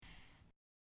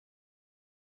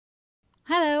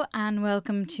Hello and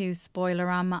welcome to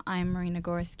Spoilerama. I'm Marina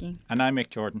Gorski. And I'm Mick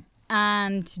Jordan.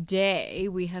 And today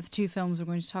we have two films we're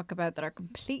going to talk about that are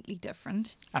completely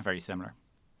different. And very similar.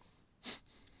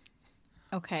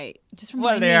 Okay, just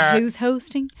remind me who's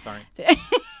hosting. Sorry.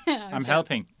 I'm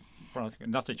helping.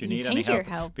 Not that you need any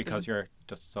help, because you're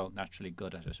just so naturally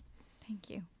good at it. Thank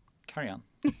you. Carry on.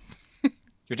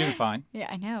 You're doing fine. Yeah,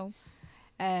 I know.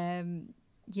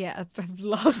 Yeah, I've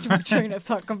lost my train of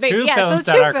thought completely. Two films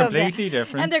that are completely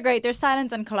different. And they're great. They're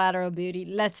Silence and Collateral Beauty.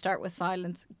 Let's start with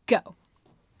Silence. Go.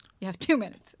 You have 2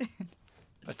 minutes.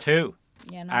 Two.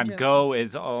 Yeah, and joking. Go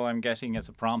is all I'm getting as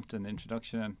a prompt and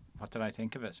introduction. And what did I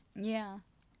think of it? Yeah.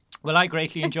 Well, I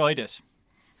greatly enjoyed it.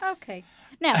 Okay.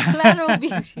 Now, Collateral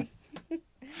Beauty.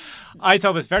 I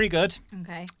thought it was very good.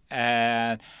 Okay.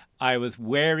 I was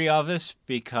wary of it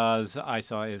because I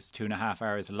saw it was 2.5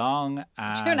 hours long.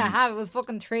 And 2.5? It was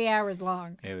fucking 3 hours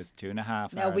long. It was 2.5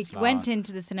 hours long. No, we went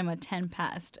into the cinema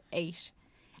 8:10.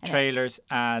 Trailers,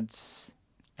 ads,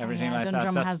 everything like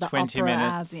Dundrum that. Has That's the 20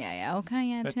 minutes. Ads. Yeah. Okay,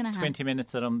 yeah, 2.5. 20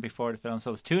 minutes of them before the film.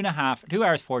 So it was 2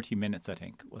 hours, 40 minutes, I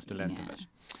think, was the length of it.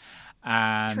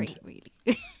 And 3,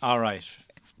 really. All right.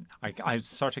 I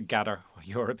sort of gather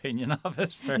your opinion of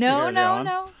it.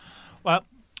 No. Well,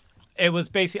 it was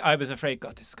basically, I was afraid,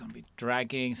 God, this is going to be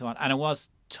dragging, so on. And it was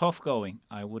tough going.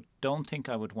 Don't think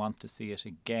I would want to see it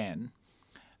again.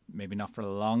 Maybe not for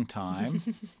a long time.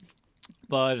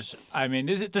 But, I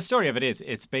mean, the story of it is,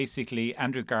 it's basically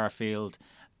Andrew Garfield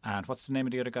and what's the name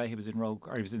of the other guy? He was in Rogue,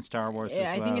 or he was in Star Wars as well.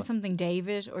 I think it's something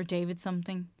David or David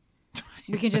something.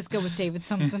 We can just go with David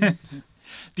something.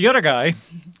 The other guy,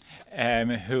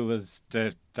 who was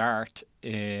the Dart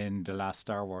in the last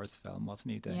Star Wars film,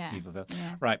 wasn't he? The evil villain.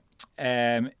 Yeah. Right.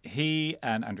 He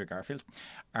and Andrew Garfield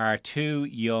are two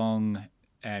young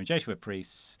Jesuit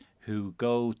priests who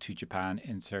go to Japan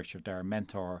in search of their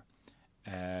mentor,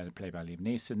 played by Liam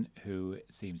Neeson, who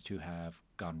seems to have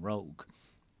gone rogue.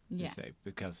 Yeah.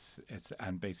 Because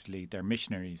basically they're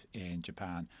missionaries in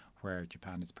Japan, where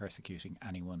Japan is persecuting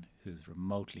anyone who's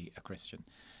remotely a Christian.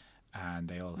 And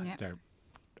they all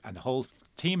and the whole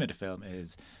theme of the film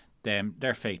is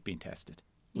their faith being tested.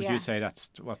 Would you say that's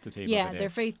what the theme of it is? Yeah, their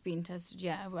faith being tested.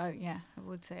 Yeah, well, yeah, I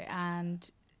would say. And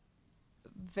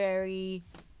very,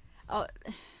 I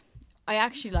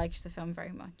actually liked the film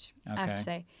very much. Okay. I have to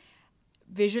say,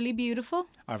 visually beautiful.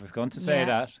 I was going to say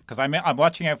that because I'm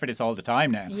watching out for this all the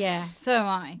time now. Yeah, so am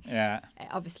I. Yeah,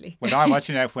 obviously. When I'm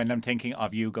watching out, when I'm thinking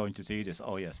of you going to see this,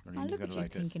 oh yes, Marina's going to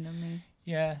like this. Thinking of me.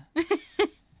 Yeah.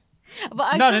 But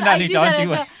I not in any dodgy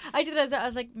way. I did that as well. I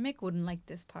was like, Mick wouldn't like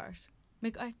this part.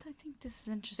 Mick, I think this is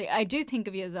interesting. I do think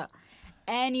of you as well.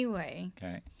 Anyway.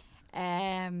 Okay.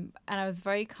 And I was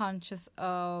very conscious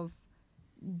of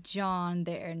John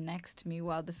there next to me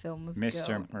while the film was going.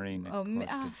 Mr. Marina.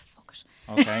 Fuck it.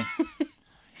 Okay.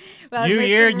 Well, new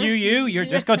year, new you. You're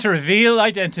just going to reveal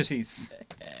identities.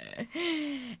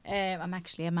 I'm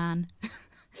actually a man.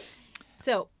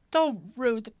 So. Don't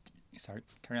rude the... Sorry,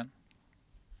 carry on.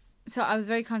 So I was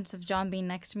very conscious of John being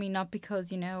next to me, not because,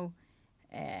 he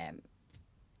might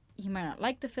not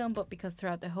like the film, but because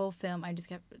throughout the whole film, I just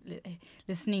kept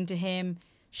listening to him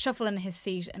shuffle in his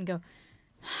seat and go,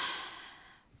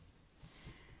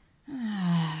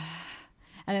 and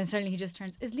then suddenly he just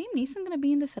turns, is Liam Neeson going to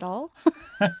be in this at all?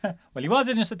 Well, he was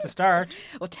in it at the start.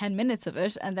 Well, 10 minutes of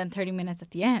it and then 30 minutes at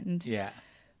the end. Yeah.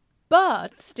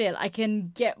 But still, I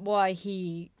can get why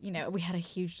we had a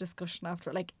huge discussion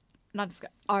after,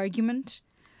 argument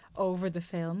over the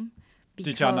film.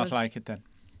 Did John not like it then?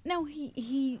 No,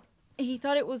 he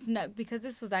thought it was because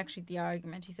this was actually the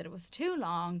argument. He said it was too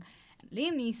long. And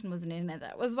Liam Neeson wasn't in it.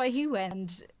 That was why he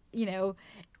went. It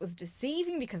was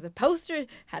deceiving because the poster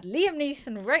had Liam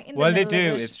Neeson right in the middle. Well, they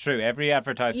do. Of it. It's true. Every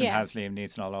advertisement has Liam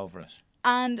Neeson all over it.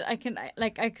 And I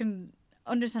can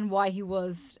understand why he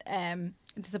was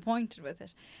disappointed with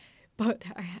it. But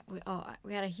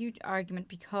we had a huge argument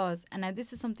because, and now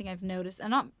this is something I've noticed,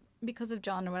 and not because of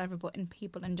John or whatever, but in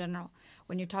people in general,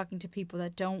 when you're talking to people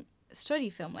that don't study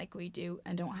film like we do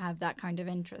and don't have that kind of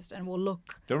interest and will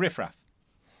look... The riffraff.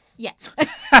 Yeah.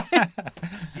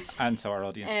 And so our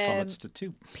audience plummets to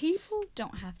 2. People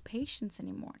don't have patience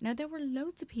anymore. Now, there were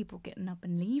loads of people getting up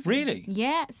and leaving. Really?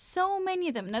 Yeah, so many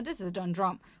of them. Now, this is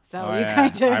Dundrum, so you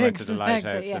kind of I went to the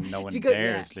Lighthouse and no one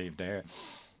dares leave there.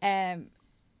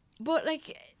 But,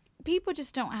 people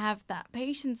just don't have that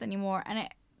patience anymore. And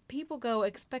people go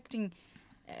expecting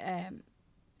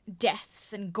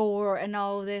deaths and gore and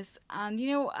all this. And,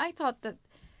 I thought that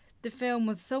the film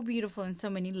was so beautiful in so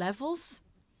many levels.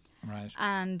 Right.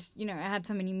 And, it had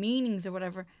so many meanings or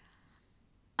whatever.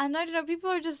 And I don't know,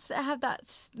 people are just have that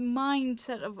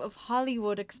mindset of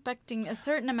Hollywood expecting a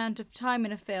certain amount of time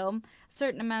in a film, a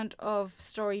certain amount of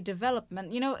story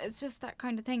development. You know, it's just that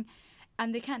kind of thing.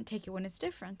 And they can't take it when it's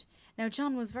different. Now,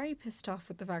 John was very pissed off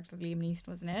with the fact that Liam Neeson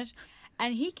was in it.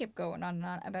 And he kept going on and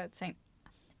on about saying,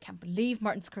 can't believe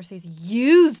Martin Scorsese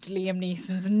used Liam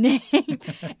Neeson's name.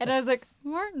 And I was like,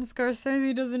 Martin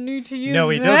Scorsese doesn't need to use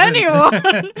he doesn't.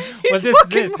 anyone. He's this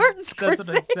fucking is it. Martin That's what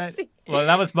I said. Scorsese. Well,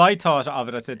 that was my thought of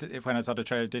it. I said when I saw the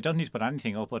trailer, they don't need to put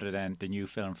anything up other than the new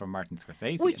film from Martin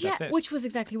Scorsese. Which was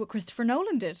exactly what Christopher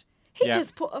Nolan did. He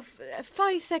just put a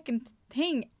 5-second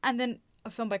thing and then a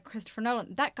film by Christopher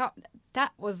Nolan.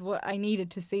 That was what I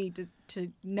needed to see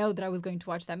to know that I was going to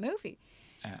watch that movie.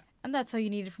 And that's how you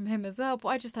need it from him as well. But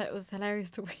I just thought it was hilarious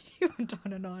the way he went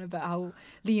on and on about how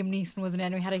Liam Neeson was in it.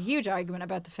 And we had a huge argument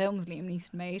about the films Liam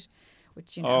Neeson made,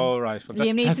 which, you know, oh, right. Well,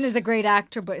 Liam Neeson is a great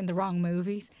actor, but in the wrong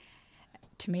movies,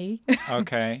 to me.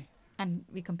 Okay. And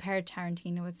we compared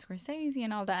Tarantino with Scorsese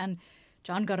and all that. And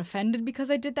John got offended because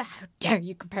I did that. How dare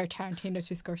you compare Tarantino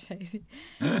to Scorsese?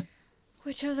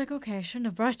 Which I was like, okay, I shouldn't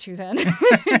have brought you then.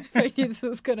 If I knew this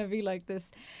was going to be like this.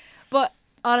 But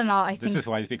all in all, I think... This is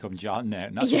why he's become John now,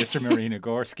 not Mr. Marina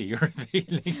Gorski. You're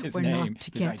revealing his We're name, not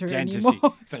together his identity.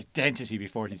 anymore. His identity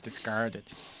before he's discarded.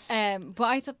 But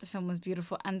I thought the film was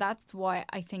beautiful. And that's why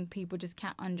I think people just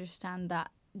can't understand that.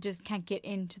 Just can't get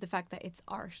into the fact that it's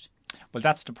art. Well,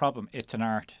 that's the problem. It's an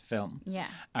art film. Yeah.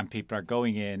 And people are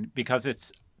going in because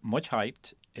it's much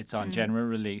hyped. It's on general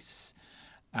release.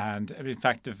 And in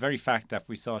fact, the very fact that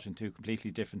we saw it in two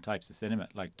completely different types of cinema,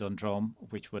 like Dundrum,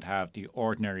 which would have the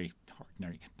ordinary,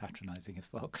 patronising as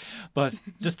folk, but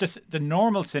just the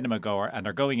normal cinema goer, and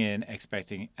they're going in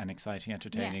expecting an exciting,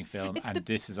 entertaining film. And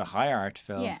this is a high art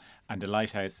film. Yeah. And the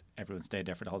Lighthouse, everyone stayed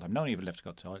there for the whole time. No one even left to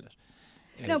go to the toilet.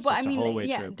 No, but I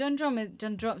mean, Dundrum,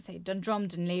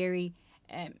 Dunleary,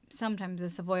 sometimes the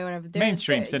Savoy, whatever.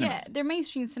 Mainstream cinemas. Yeah, they're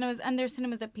mainstream cinemas, and they're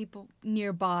cinemas that people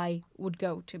nearby would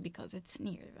go to because it's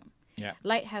near them. Yeah.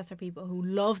 Lighthouse are people who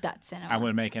love that cinema. And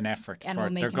will make an effort for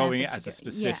it. They're going as a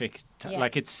specific...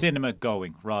 Like it's cinema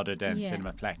going rather than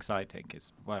Cinemaplex, I think,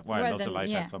 is why I love the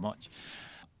Lighthouse so much.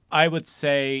 I would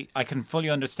say I can fully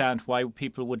understand why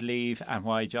people would leave and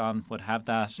why John would have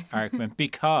that argument,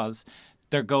 because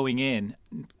they're going in,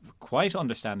 quite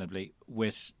understandably,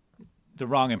 with the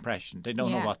wrong impression. They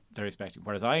don't know what they're expecting.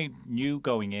 Whereas I knew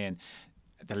going in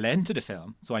the length of the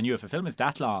film, so I knew if a film is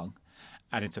that long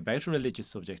and it's about a religious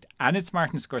subject and it's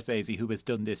Martin Scorsese who has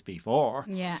done this before,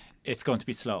 it's going to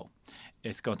be slow.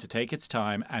 It's going to take its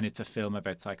time, and it's a film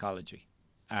about psychology.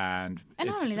 And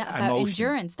not only that, about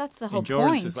endurance. That's the whole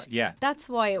endurance point. As well. Yeah. That's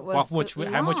why it was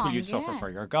how much will you suffer for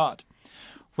your God?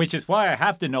 Which is why I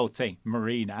have the note saying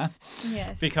Marina.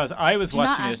 Yes. Because I was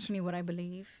watching it. Do not ask me what I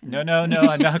believe. No,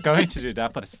 I'm not going to do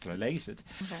that, but it's related.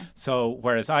 Okay. So,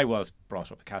 whereas I was brought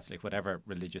up a Catholic, whatever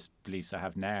religious beliefs I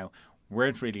have now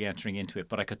weren't really entering into it,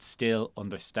 but I could still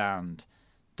understand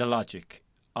the logic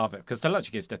of it. Because the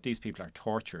logic is that these people are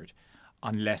tortured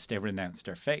unless they renounce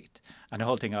their faith. And the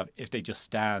whole thing of if they just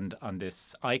stand on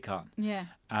this icon. Yeah.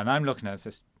 And I'm looking at it and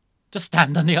says, just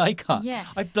stand on the icon. Yeah.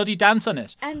 I'd bloody dance on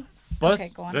it. And but okay,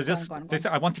 go on.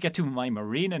 I want to get to my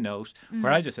Marina note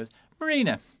where I just says,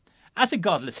 Marina, as a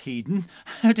godless heathen,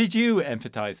 how did you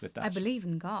empathise with that? I believe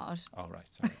in God. Oh, right,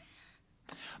 sorry.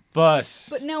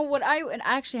 But no, what I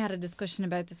actually had a discussion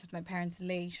about this with my parents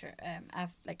later,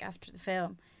 after the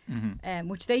film,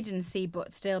 which they didn't see,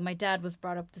 but still, my dad was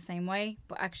brought up the same way,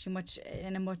 but actually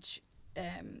in a much how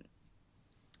do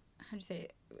you say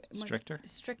stricter,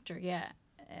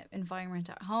 environment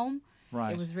at home.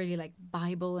 Right. It was really like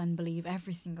Bible and believe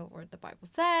every single word the Bible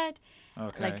said,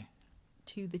 like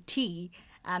to the T.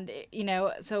 And,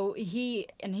 so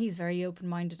he's very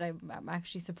open-minded. I'm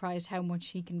actually surprised how much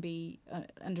he can be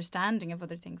understanding of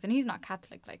other things. And he's not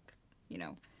Catholic, but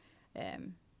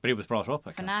he was brought up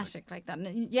like fanatic like that.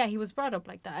 And, he was brought up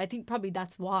like that. I think probably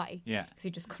that's why. Yeah. Because he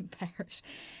just couldn't bear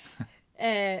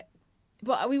it.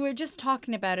 But we were just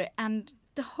talking about it, and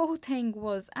the whole thing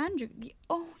was the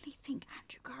only thing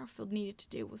Andrew Garfield needed to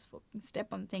do was fucking step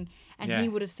on the thing, and he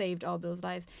would have saved all those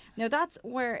lives. Now that's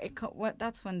where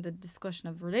that's when the discussion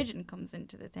of religion comes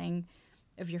into the thing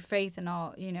of your faith and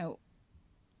all.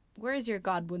 Where is your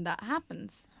God when that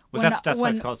happens? Well, that's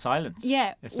why it's called silence.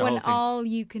 Yeah, when all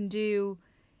you can do,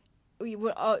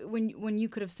 when you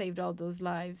could have saved all those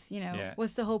lives,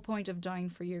 what's the whole point of dying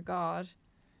for your God?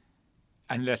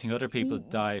 And letting other people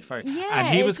die for yeah,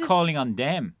 and he was calling on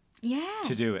them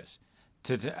to do it,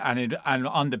 and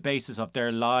on the basis of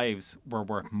their lives were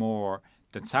worth more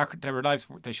than their lives.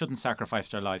 They shouldn't sacrifice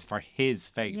their lives for his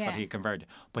faith, what he converted,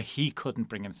 but he couldn't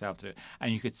bring himself to it,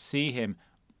 and you could see him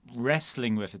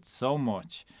wrestling with it so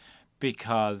much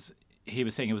because he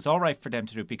was saying it was all right for them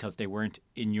to do it because they weren't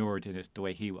inured in it the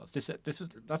way he was.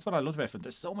 That's what I love about it.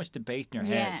 There's so much debate in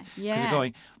your head because you're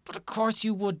going, but of course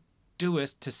you would do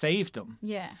it to save them.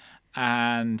 Yeah.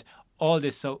 And all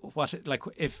this. So what? Like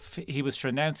if he was to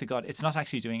renounce to God, it's not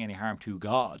actually doing any harm to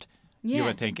God. Yeah. You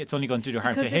would think it's only going to do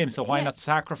harm Because to him. if- So why yeah, not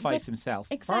sacrifice but himself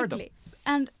for them? Exactly.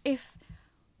 And if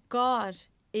God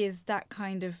is that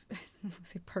kind of I don't want to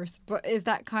say person, but is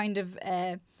that kind of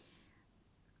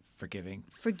Forgiving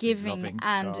forgiving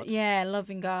and God.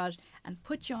 loving God and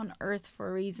put you on earth for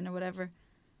a reason or whatever,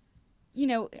 you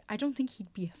know, I don't think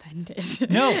he'd be offended.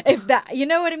 No. If that, you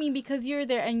know what I mean? Because you're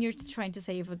there and you're trying to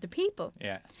save other people.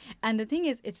 Yeah. And the thing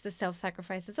is, it's the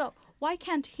self-sacrifice as well. Why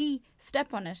can't he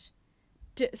step on it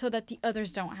so that the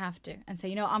others don't have to and say,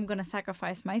 you know, I'm going to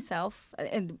sacrifice myself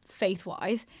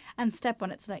faith-wise and step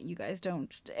on it so that you guys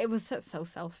don't. It was so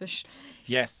selfish.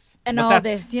 Yes. And But all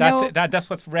this, you that's know. it. That's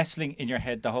what's wrestling in your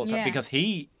head the whole time Yeah. because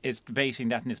he is debating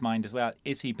that in his mind as well.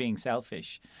 Is he being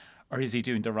selfish or is he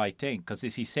doing the right thing? Because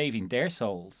is he saving their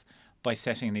souls by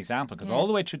setting an example? Because all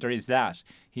the way through there is that.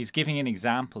 He's giving an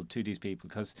example to these people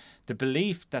because the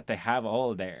belief that they have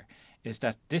all there is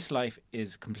that this life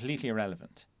is completely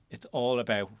irrelevant. It's all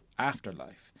about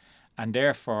afterlife. And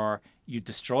therefore, you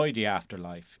destroy the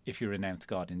afterlife if you renounce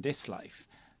God in this life.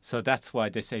 So that's why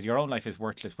they say your own life is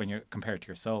worthless when you're compared to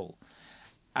your soul.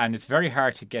 And it's very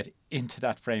hard to get into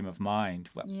that frame of mind,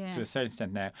 well, Yeah. to a certain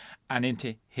extent now, and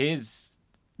into his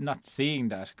not seeing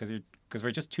that because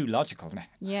we're just too logical now.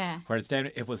 Yeah. Whereas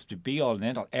then it was to be all and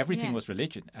end all. Everything Yeah. was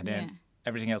religion, and then Yeah.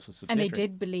 everything else was And subsidiary. they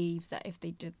did believe that if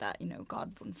they did that, you know,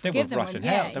 God wouldn't They forgive would them. rot in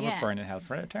hell. They would burn in hell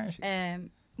for eternity.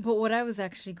 But what I was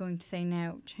actually going to say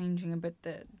now, changing a bit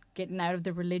the getting out of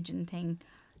the religion thing,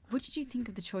 what did you think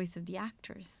of the choice of the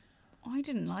actors? I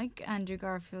didn't like Andrew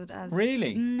Garfield as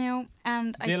Really? No,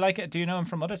 and Do you like it? Do you know him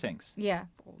from other things? yeah,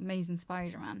 Amazing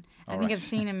Spider-Man. I All think right. I've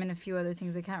seen him in a few other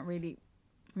things. I can't really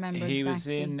remember. He was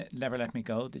exactly. in Never Let Me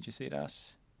Go. Did you see that?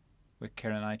 With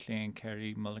Keira Knightley and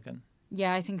Kerry Mulligan.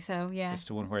 Yeah, I think so. Yeah, It's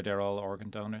the one where they're all organ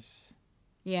donors.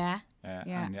 yeah.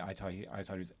 Yeah. And I thought he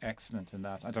was excellent in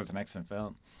that. I thought it was an excellent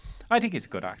film. I think he's a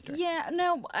good actor. Yeah,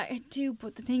 no, I do.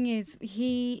 But the thing is,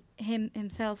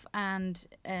 himself and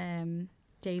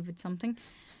David something,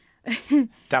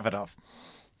 Davidoff.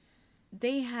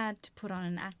 they had to put on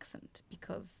an accent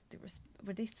because they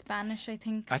were they Spanish, I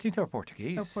think. I think they were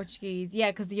Portuguese. Or Portuguese,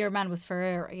 yeah, because your man was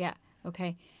Ferreira, yeah,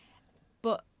 okay,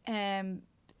 but that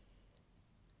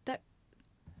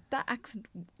accent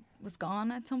was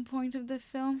gone at some point of the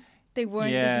film. They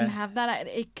weren't. Yeah. They didn't have that.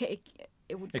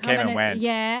 It would It come came and in, went.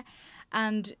 yeah,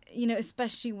 and you know,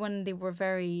 especially when they were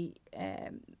very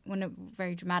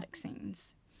very dramatic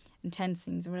scenes, intense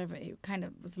scenes, or whatever. It kind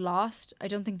of was lost. I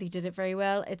don't think they did it very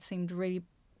well. It seemed really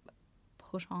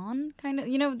put on, kind of,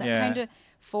 you know, that Yeah. kind of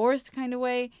forced kind of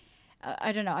way.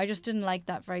 I don't know. I just didn't like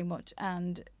that very much.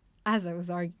 And as I was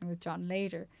arguing with John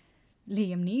later,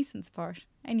 Liam Neeson's part,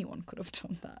 anyone could have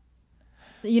done that.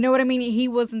 You know what I mean? He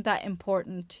wasn't that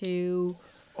important to.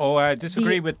 Oh, I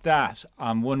disagree with that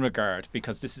on one regard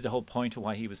because this is the whole point of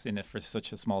why he was in it for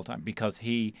such a small time because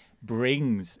he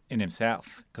brings in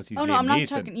himself because he's Oh no, Liam I'm not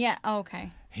Neeson. talking. Yeah,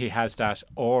 okay. He has that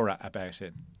aura about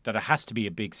it that it has to be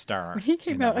a big star. When he in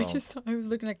came that out, I role. was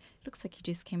looking like, looks like he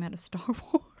just came out of Star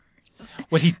Wars.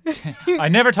 Well, I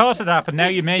never thought of that, but now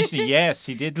you mention it, yes,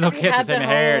 he did look He at the had same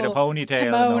hair, the whole ponytail,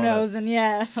 and all that. kimonos and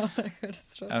yeah, all that good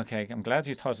stuff. Okay, I'm glad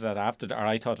you thought of that after, or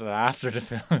I thought of that after the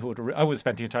film. I would have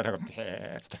spent the entire time going,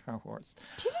 yeah, Star Wars.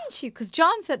 Didn't you? Because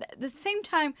John said at the same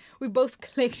time we both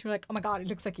clicked. We're like, oh my god, he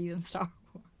looks like he's in Star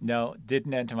Wars. No,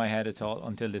 didn't enter my head at all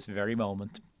until this very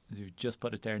moment. You just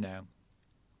put it there now.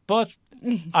 But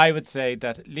I would say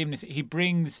that Liam Neeson, he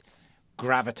brings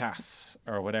gravitas,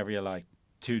 or whatever you like,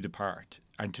 to the part.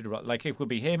 And to the like, it would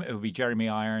be him, it would be Jeremy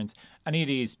Irons, any of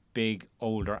these big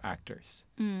older actors.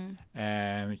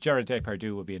 Gerard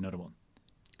Depardieu would be another one.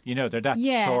 You know, they're that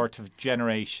Yeah. sort of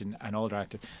generation and older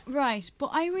actor. Right, but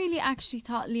I really actually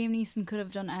thought Liam Neeson could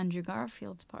have done Andrew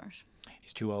Garfield's part.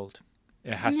 He's too old.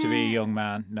 It has to be a young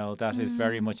man. No, that is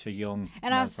very much a young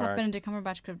And I male also thought part. Benedict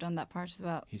Cumberbatch could have done that part as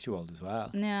well. He's too old as well.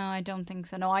 No, I don't think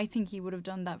so. No, I think he would have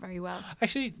done that very well.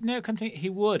 Actually, no, he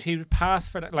would. He would pass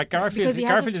for that. Like Garfield, Because he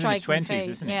has Garfield a is in his striking 20s, face.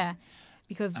 isn't he? Yeah,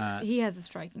 because he has a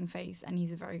striking face and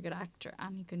he's a very good actor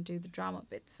and he can do the drama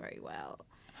bits very well.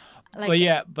 Like, Well,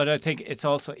 yeah, but I think it's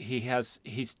also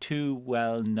he's too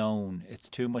well known. It's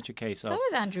too much a case So of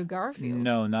is Andrew Garfield.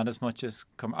 no, not as much as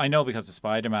I know because of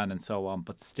Spider-Man and so on.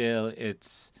 But still,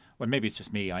 it's well, maybe it's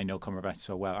just me. I know Cumberbatch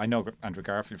so well. I know Andrew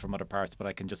Garfield from other parts, but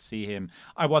I can just see him.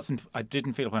 I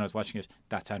didn't feel when I was watching it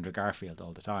that's Andrew Garfield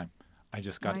all the time. I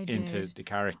just got I into did. the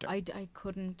character. I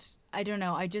couldn't. I don't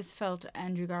know. I just felt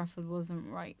Andrew Garfield wasn't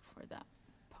right for that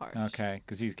part. Okay,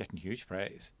 because he's getting huge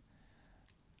praise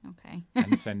Okay.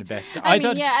 and saying the best. I mean,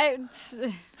 don't. yeah,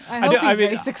 I hope don't- I he's mean,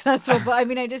 very successful, but I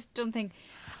mean, I just don't think.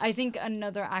 I think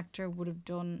another actor would have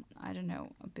done, I don't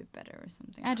know, a bit better or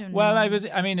something. I don't know. Well,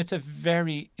 I mean, it's a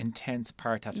very intense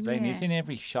part to have to play. And he's Yeah. in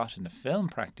every shot in the film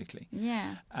practically.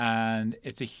 Yeah. And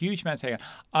it's a huge amount to take on.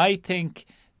 I think,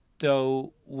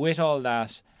 though, with all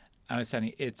that, I was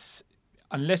saying it's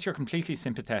unless you're completely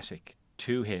sympathetic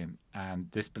to him and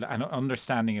an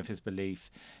understanding of his belief,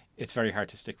 it's very hard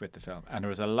to stick with the film. And there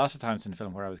was a lot of times in the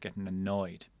film where I was getting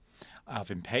annoyed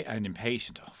and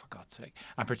impatient. Oh, for God's sake!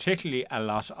 And particularly a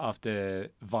lot of the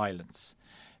violence,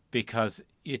 because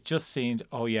it just seemed,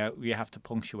 oh yeah, we have to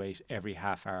punctuate every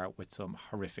half hour with some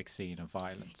horrific scene of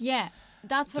violence. Yeah.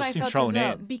 That's what Just I seemed felt as thrown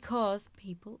well. in. Because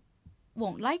people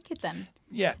won't like it then.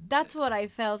 Yeah. That's what I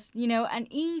felt, and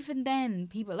even then,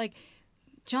 people, like,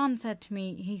 John said to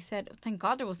me, he said, thank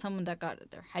God there was someone that got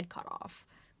their head cut off.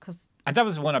 Cause, And that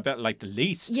was the one I bet like the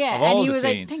least yeah, of all and he the was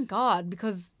scenes. like, thank God,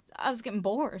 because I was getting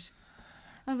bored.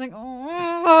 I was like,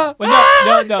 oh.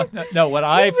 Well, no. What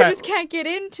I People found, just can't get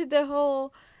into the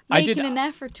whole I did- making an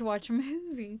effort to watch a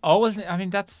movie. I mean,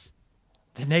 that's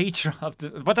the nature of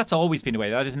but that's always been the way.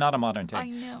 That is not a modern thing. I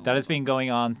know. That has been going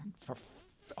on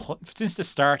since the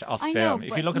start of I film. know, If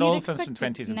but you look at you'd all films from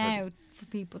expect 20s it and now 30s. for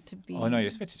people to be. Oh, no, you'd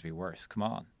expect it to be worse. Come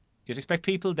on. You'd expect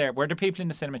people there. Were there people in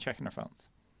the cinema checking their phones?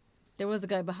 There was a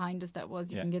guy behind us that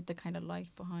was. You Yeah. can get the kind of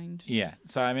light behind. Yeah.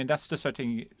 So, I mean, that's the sort of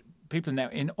thing people now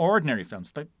in ordinary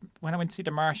films. But when I went to see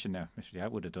The Martian now, actually, I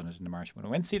would have done it in The Martian. When I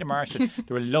went to see The Martian,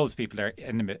 there were loads of people there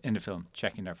in the film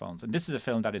checking their phones. And this is a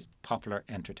film that is popular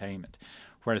entertainment.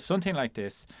 Whereas something like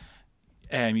this,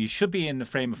 you should be in the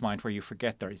frame of mind where you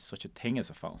forget there is such a thing as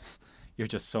a phone. You're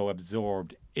just so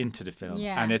absorbed into the film.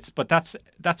 Yeah. And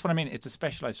that's what I mean. It's a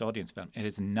specialised audience film. It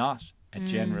is not a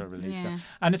general release yeah. film.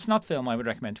 And it's not film I would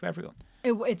recommend to everyone.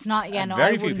 It's not. Yeah, And no.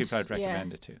 very I few wouldn't. people I'd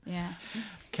recommend it to. Yeah.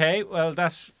 Okay, well,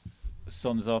 that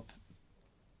sums up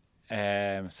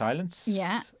Silence.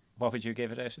 Yeah. What would you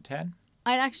give it out of 10?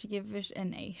 I'd actually give it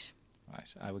an 8.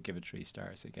 Right, I would give it 3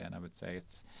 stars again. I would say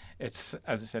it's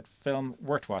as I said, film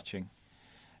worth watching.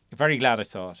 Very glad I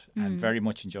saw it and very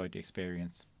much enjoyed the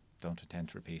experience. Don't intend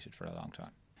to repeat it for a long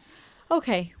time.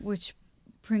 Okay, which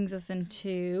brings us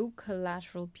into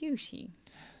Collateral Beauty.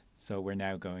 So we're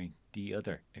now going the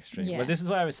other extreme. Yeah. Well, this is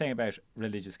what I was saying about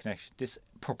religious connection. This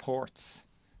purports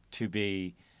to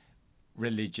be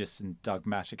religious and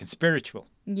dogmatic and spiritual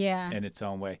Yeah. in its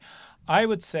own way. I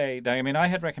would say that, I mean, I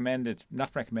had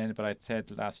not recommended, but I'd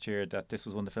said last year that this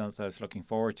was one of the films I was looking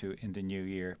forward to in the new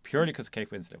year, purely because Kate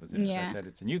Winslet was in it. Yeah. I said,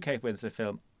 it's a new Kate Winslet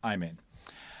film, I'm in.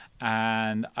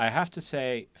 And I have to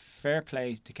say, fair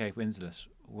play to Kate Winslet.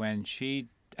 When she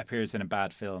appears in a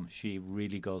bad film, she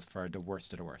really goes for the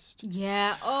worst of the worst.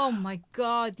 Yeah. Oh my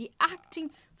God, the acting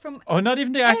from. Oh, not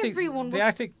even the acting. Everyone the was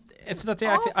acting. It's not the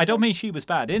acting. I don't awful. mean she was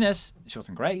bad in it. She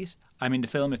wasn't great. I mean the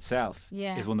film itself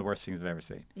Yeah. is one of the worst things I've ever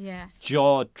seen. Yeah.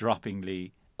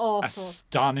 Jaw-droppingly, Awful.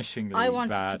 astonishingly I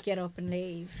wanted bad. to get up and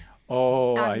leave.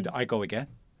 Oh, And- I go again.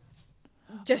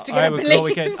 Just to get I up would and go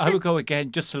leave. again. I would go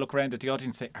again just to look around at the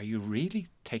audience and say, "Are you really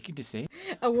taking this in?"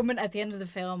 A woman at the end of the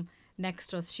film next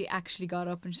to us, she actually got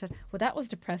up and said, well, that was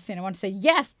depressing. I want to say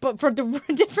yes, but for the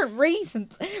different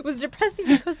reasons. It was depressing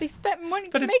because they spent money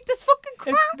to make this fucking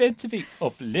crap. It's meant to be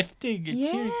uplifting and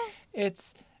cheering.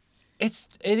 It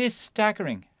is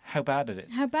staggering how bad it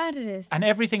is. How bad it is. And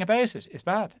everything about it is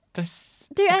bad. The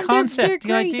They're concept, the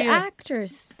great idea.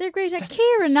 actors. They're great actors.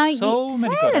 Keira Knightley, so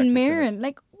many good Helen actors in Mirren. it.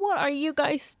 Like, what are you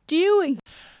guys doing?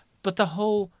 But the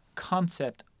whole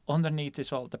concept underneath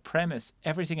it all, the premise,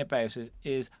 everything about it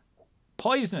is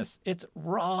poisonous. It's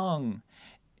wrong.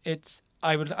 I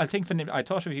think I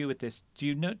thought of you with this. Do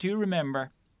you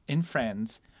remember in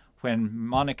Friends when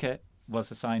Monica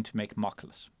was assigned to make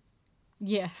Mocklet?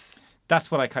 Yes. That's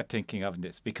what I kept thinking of in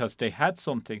this, because they had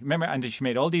something. Remember, and she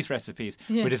made all these recipes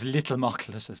with as little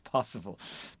Mocklet as possible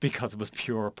because it was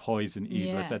pure poison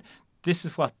evil. I Yeah. said, this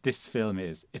is what this film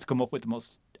is. It's come up with the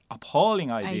most appalling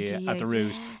idea at the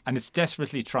root, and it's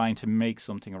desperately trying to make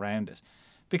something around it.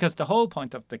 Because the whole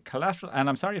point of the collateral, and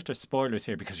I'm sorry if there's spoilers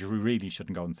here because you really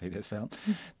shouldn't go and see this film,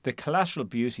 the collateral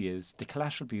beauty is the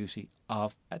collateral beauty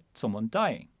of someone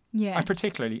dying. Yeah. And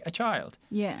particularly a child.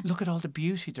 Yeah. Look at all the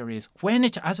beauty there is when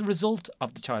it, as a result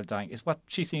of the child dying, is what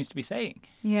she seems to be saying.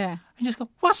 Yeah. And you just go,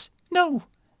 what? No,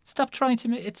 stop trying to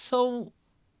make. It's so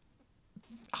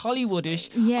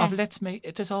Hollywoodish. Yeah. Of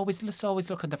let's always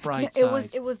look on the bright It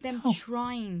side. was them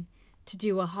trying to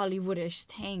do a Hollywoodish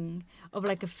thing of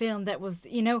like a film that was,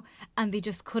 you know, and they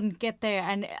just couldn't get there.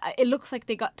 And it looks like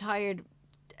they got tired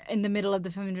in the middle of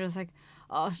the film and just like,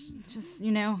 oh, just,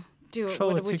 you know, do it.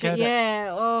 Throw it together. Yeah.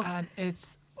 Oh. And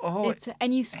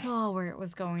And you saw where it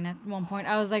was going at one point.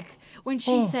 I was like, when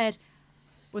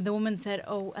the woman said,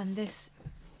 oh, and this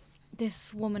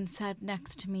woman sat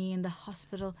next to me in the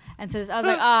hospital and says, I was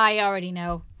like, I already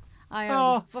know. I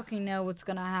already fucking know what's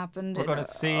going to happen. We're going to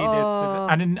see this.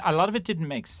 And a lot of it didn't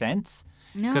make sense.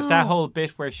 No. Because that whole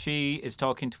bit where she is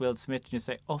talking to Will Smith and you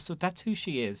say, oh, so that's who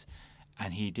she is.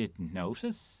 And he didn't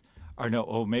notice. Or no,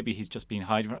 oh, maybe he's just been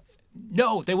hiding.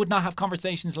 No, they would not have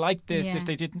conversations like this if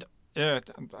they didn't.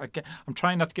 I'm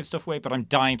trying not to give stuff away, but I'm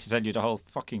dying to tell you the whole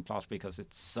fucking plot because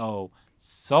it's so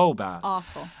bad.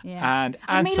 Awful. Yeah.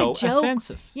 And so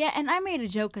offensive. Yeah, and I made a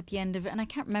joke at the end of it and I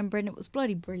can't remember and it was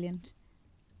bloody brilliant.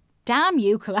 Damn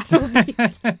you, Collateral.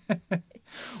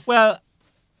 Well,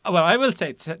 I will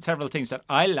say several things that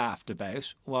I laughed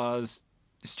about was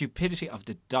the stupidity of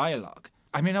the dialogue.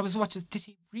 I mean, I was watching, did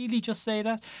he really just say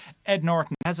that? Ed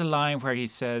Norton has a line where he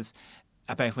says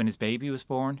about when his baby was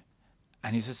born.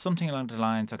 And he says something along the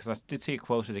lines, because I did see it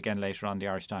quoted again later on in the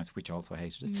Irish Times, which also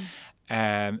hated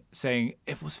it, saying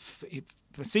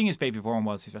seeing his baby born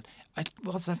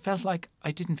I felt like I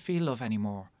didn't feel love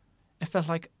anymore. It felt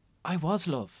like I was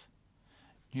love.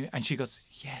 And she goes,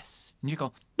 yes. And you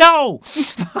go, no,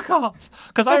 fuck off.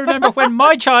 Because I remember when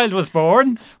my child was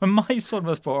born, when my son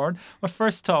was born, my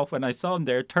first thought when I saw him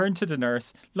there, turned to the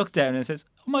nurse, looked down and says,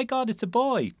 oh my God, it's a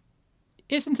boy.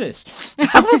 Isn't it?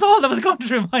 That was all that was going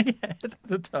through my head at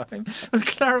the time. I was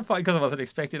clarifying because I wasn't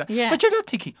expecting that. Yeah. But you're not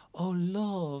thinking, oh,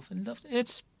 love and love.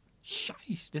 It's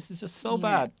shite. This is just so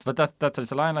bad. But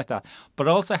there's a line like that. But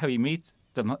also how he meets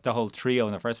the whole trio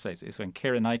in the first place is when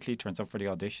Keira Knightley turns up for the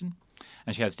audition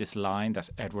and she has this line that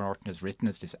Edward Norton has written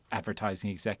as this advertising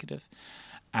executive.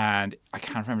 And I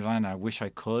can't remember the line, I wish I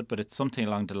could, but it's something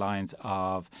along the lines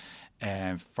of,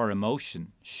 for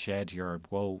emotion, shed your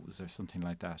woes or something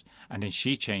like that. And then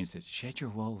she changed it, shed your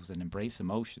woes and embrace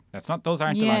emotion. Those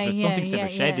aren't the lines, but something similar.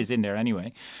 Shed is in there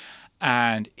anyway.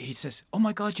 And he says, oh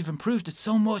my God, you've improved it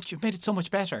so much. You've made it so much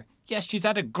better. Yes, she's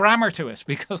added grammar to it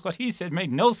because what he said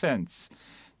made no sense.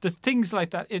 The things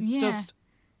like that, it's just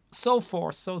so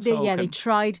forced, so token. They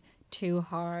tried too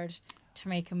hard to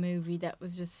make a movie that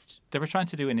was just... They were trying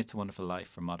to do an It's a Wonderful Life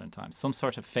for modern times. Some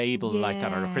sort of fable like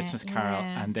that or a Christmas Carol.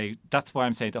 Yeah. And that's why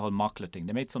I'm saying the whole Mockler thing.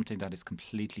 They made something that is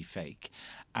completely fake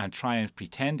and try and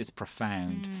pretend it's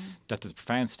profound, that there's a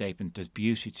profound statement, there's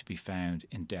beauty to be found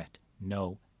in death.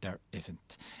 No, there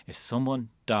isn't. If someone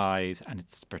dies, and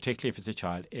it's particularly if it's a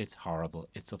child, it's horrible.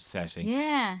 It's upsetting.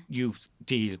 Yeah. You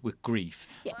deal with grief.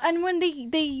 Yeah, and when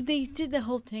they did the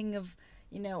whole thing of,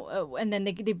 you know, and then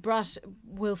they brought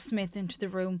Will Smith into the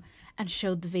room and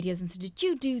showed the videos and said, did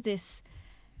you do this?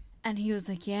 And he was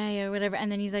like, yeah, whatever.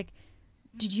 And then he's like,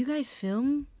 did you guys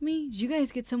film me? Did you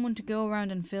guys get someone to go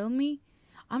around and film me?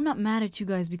 I'm not mad at you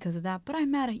guys because of that, but I'm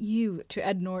mad at you, to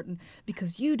Ed Norton,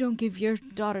 because you don't give your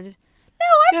daughter this.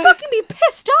 No, I'd fucking be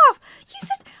pissed off. You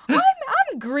said,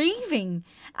 I'm grieving.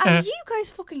 And you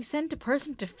guys fucking sent a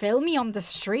person to film me on the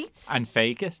streets. And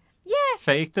fake it. Yeah.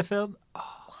 Fake the film.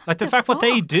 Oh. Like the fact what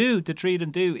they do to treat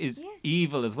and do is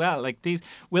evil as well. Like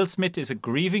Will Smith is a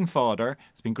grieving father.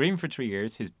 He's been grieving for 3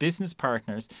 years. His business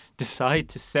partners decide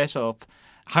to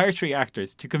hire 3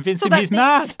 actors to convince him he's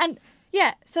mad. And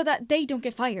so that they don't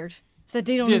get fired. So that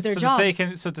they don't lose their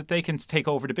jobs. So that they can take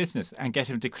over the business and get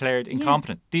him declared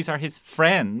incompetent. These are his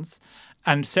friends.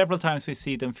 And several times we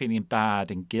see them feeling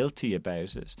bad and guilty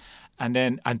about it.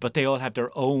 But they all have their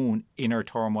own inner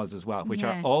turmoils as well, which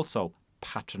are also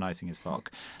patronising as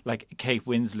fuck. Like Kate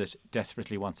Winslet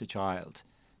desperately wants a child.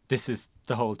 This is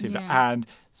the whole thing. Yeah. And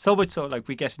so much so, like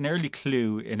we get an early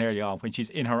clue early on when she's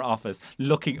in her office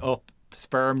looking up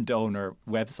sperm donor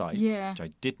websites, which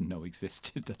I didn't know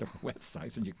existed, that there were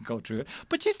websites and you can go through it.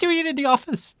 But she's doing it in the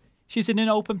office. She's in an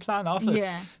open plan office.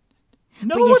 Yeah.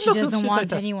 No but one yet she looks up doesn't shit want like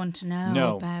that. anyone to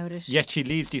know about it. Yet she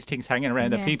leaves these things hanging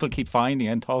around that people keep finding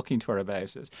and talking to her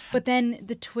about it. But then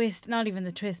the twist, not even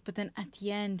the twist, but then at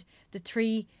the end, the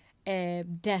 3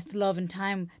 death, love and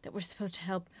time that were supposed to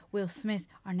help Will Smith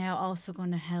are now also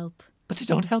going to help. But they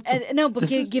don't help them. No, but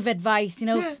give advice, you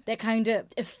know, that kind of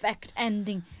effect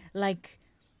ending. Like,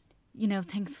 you know,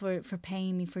 thanks for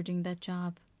paying me for doing that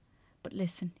job. But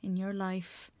listen, in your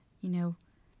life, you know,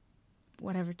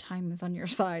 whatever time is on your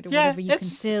side or whatever, you can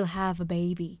still have a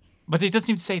baby. But he doesn't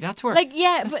even say that to her. Like,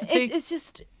 That's but it's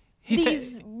just...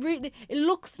 It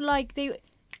looks like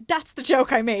That's the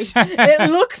joke I made. It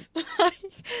looks like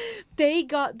they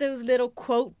got those little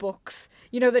quote books,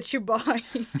 that you buy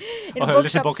in a little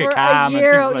bookshops book of for Cam a and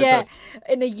euro, things like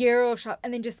that. in a euro shop,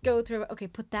 and then just go through. Okay,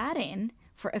 put that in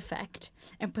for effect,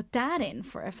 and put that in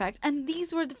for effect, and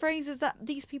these were the phrases that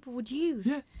these people would use.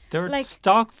 Yeah, they're Like,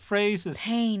 stock phrases.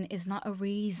 pain is not a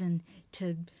reason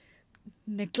to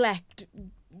neglect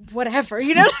whatever,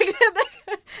 like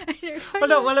that. And you're Well, going,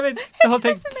 no, well, I mean, the whole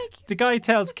thing. doesn't make The guy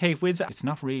tells Kate Winslet, it's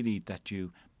not really that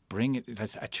you bring it,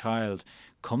 that a child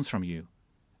comes from you.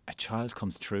 A child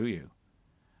comes through you.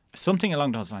 Something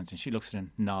along those lines. And she looks at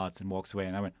him, nods, and walks away.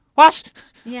 And I went, what?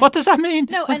 Yeah. What does that mean?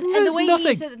 No, That and the means way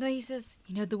nothing. he says,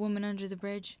 the woman under the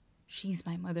bridge, she's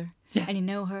my mother. Yeah. And you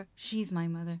know her, she's my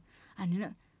mother.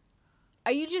 And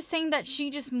are you just saying that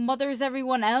she just mothers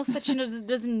everyone else, that she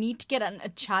doesn't need to get a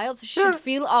child, so she should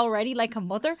feel already like a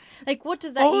mother? Like, what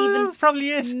does that even That's probably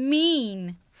it.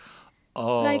 mean?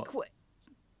 Oh, Like,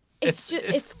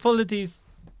 it's full of these.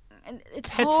 it's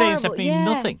head horrible. sayings that mean yeah.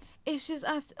 nothing. It's just,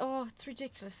 it's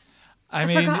ridiculous. I I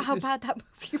mean, forgot how bad that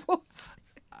movie was.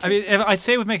 I mean, I'd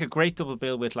say it would make a great double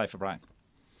bill with Life of Brian.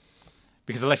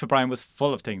 Because the Life of Brian was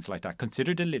full of things like that.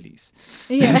 Consider the lilies.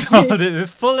 Yeah. So it's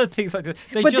full of things like that.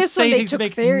 They But just this one say they things that took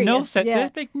make serious, no sense. yeah.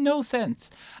 They make no sense.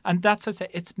 And that's what I say.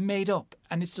 It's made up.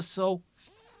 And it's just so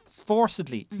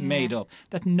forcedly made up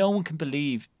that no one can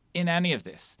believe in any of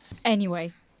this.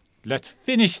 Anyway, Let's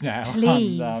finish now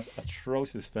Please. on that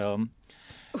atrocious film.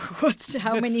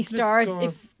 how many Let's stars, go.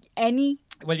 if any,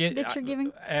 Well, that you're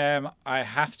giving? I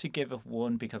have to give it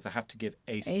 1 because I have to give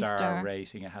a star star.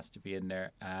 rating. It has to be in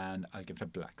there, and I'll give it a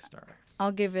black star.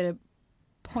 I'll give it a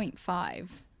 0.5.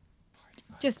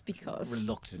 Just because.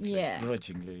 Reluctantly, Yeah.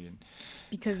 grudgingly. And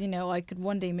Because, I could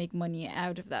one day make money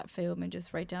out of that film and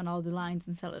just write down all the lines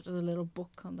and sell it as a little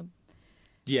book on the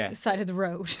yeah, side of the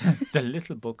road. the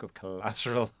little book of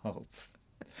collateral hope.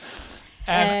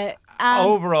 And-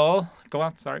 Overall, go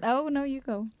on, sorry. oh, no, you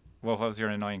go. What was your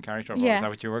annoying character? Yeah. Was that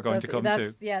what you were going to come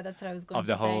to? Yeah, that's what I was going Of to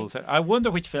the say. whole thing? I wonder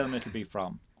which film it'll be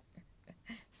from.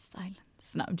 Silence.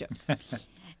 No, I'm joking.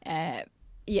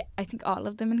 Yeah, I think all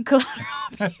of them in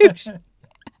Collateral Beauty.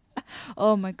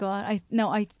 Oh my god!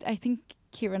 I think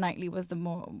Keira Knightley was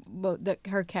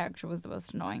her character was the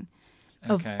most annoying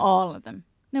of Okay. all of them.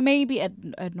 No, maybe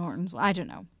Ed Norton's. I don't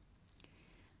know.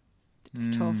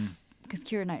 It's tough because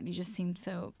Keira Knightley just seemed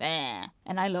so, and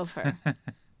I love her.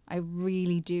 I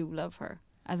really do love her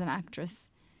as an actress,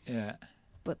 Yeah.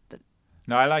 but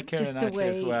No, I like Keira just the Knightley way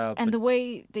as well. and but the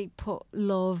way they put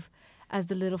love as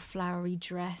the little flowery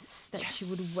dress that she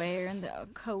would wear and the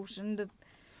coat and the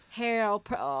hair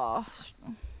all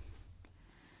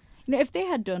if they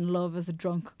had done love as a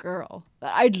drunk girl,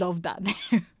 I'd love that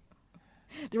now.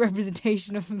 The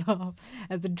representation of love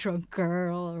as a drunk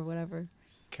girl or whatever.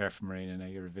 Careful, Marina. Now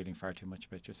you're revealing far too much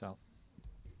about yourself.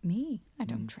 Me, I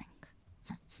don't drink.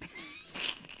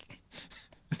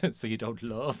 So you don't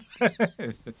love.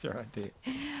 That's your idea.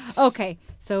 Okay,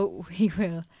 so we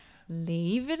will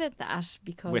leave it at that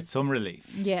because With some relief.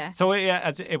 yeah, So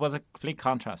yeah, it was a complete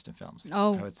contrast in films.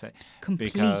 Oh, I would say,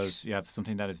 complete. because you have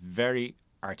something that is very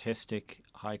artistic,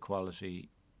 high quality,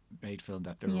 made film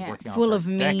that they were working on full for of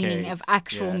meaning, decades. of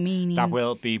actual meaning. that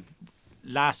will be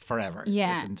last forever.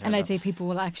 Yeah, It's in terms and I'd of- say people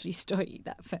will actually study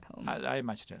that film. I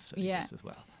imagine they'll study Yeah. this as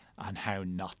well, on how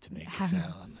not to make How a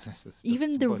not- film. This is just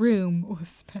Even The supposed- Room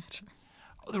was better.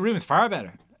 Oh, The Room is far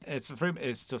better. The Room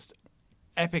is just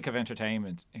epic of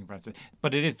entertainment in comparison.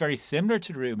 But it is very similar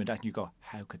to The Room in that you go,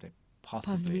 how could they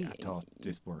possibly have thought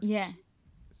this worked? Yeah,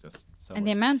 It's just so and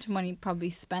the much. amount of money probably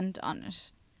spent on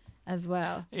it as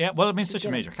well. Yeah, well, I mean, such a get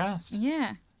it. major cast.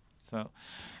 Yeah. So,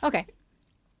 Okay.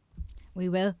 We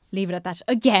will leave it at that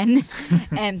again.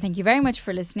 Thank you very much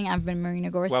for listening. I've been Marina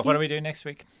Gorski. well, what are we doing next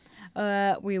week?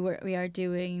 We are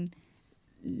doing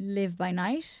Live by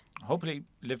Night Hopefully,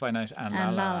 Live by Night and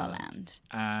and La La La La Land. Land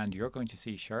And you're going to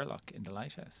see Sherlock in the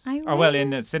Lighthouse. I Or, well, will. in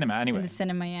the cinema anyway. in the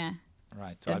cinema. Yeah,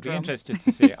 Right, so the I'll be drum. interested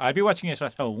to see it. I'll be watching it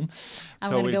at home. I'm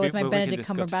so going to we'll go be- with my we can Benedict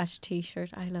discuss. Cumberbatch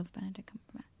T-shirt. I love Benedict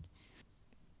Cumberbatch.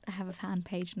 I have a fan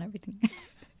page and everything.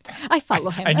 I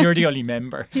follow him. And you're the only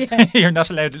member. You're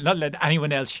not allowed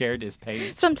anyone else share this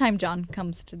page. Sometime John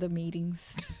comes to the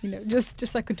meetings, just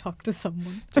so I can talk to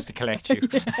someone. Just to collect you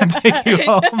and take you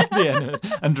home at the end of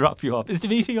it and drop you off. Is the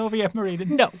meeting over yet, Marina?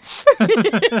 No.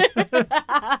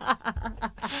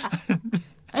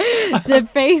 The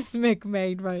face Mick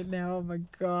made right now. Oh my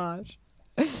gosh.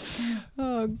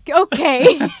 Oh,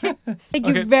 okay. Thank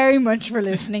you Okay. very much for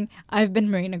listening. I've been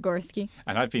Marina Gorski.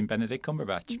 And I've been Benedict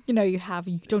Cumberbatch. You have.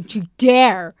 Don't you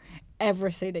dare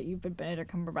ever say that you've been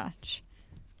Benedict Cumberbatch.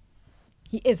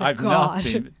 He is a I've god.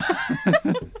 not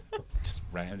been. Just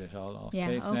round it all off, Yeah,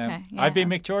 please. okay, Now, yeah. I've been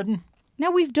Mick Jordan.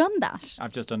 Now we've done that.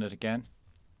 I've just done it again.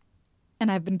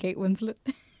 And I've been Kate Winslet.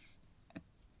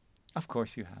 Of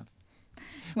course you have.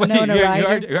 Winona you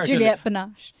Ryder. are Juliette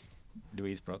Binoche.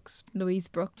 Louise Brooks. Louise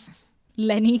Brooks.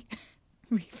 Lenny.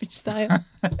 Riefenstahl.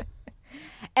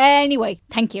 Anyway,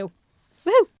 thank you.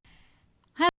 Woo!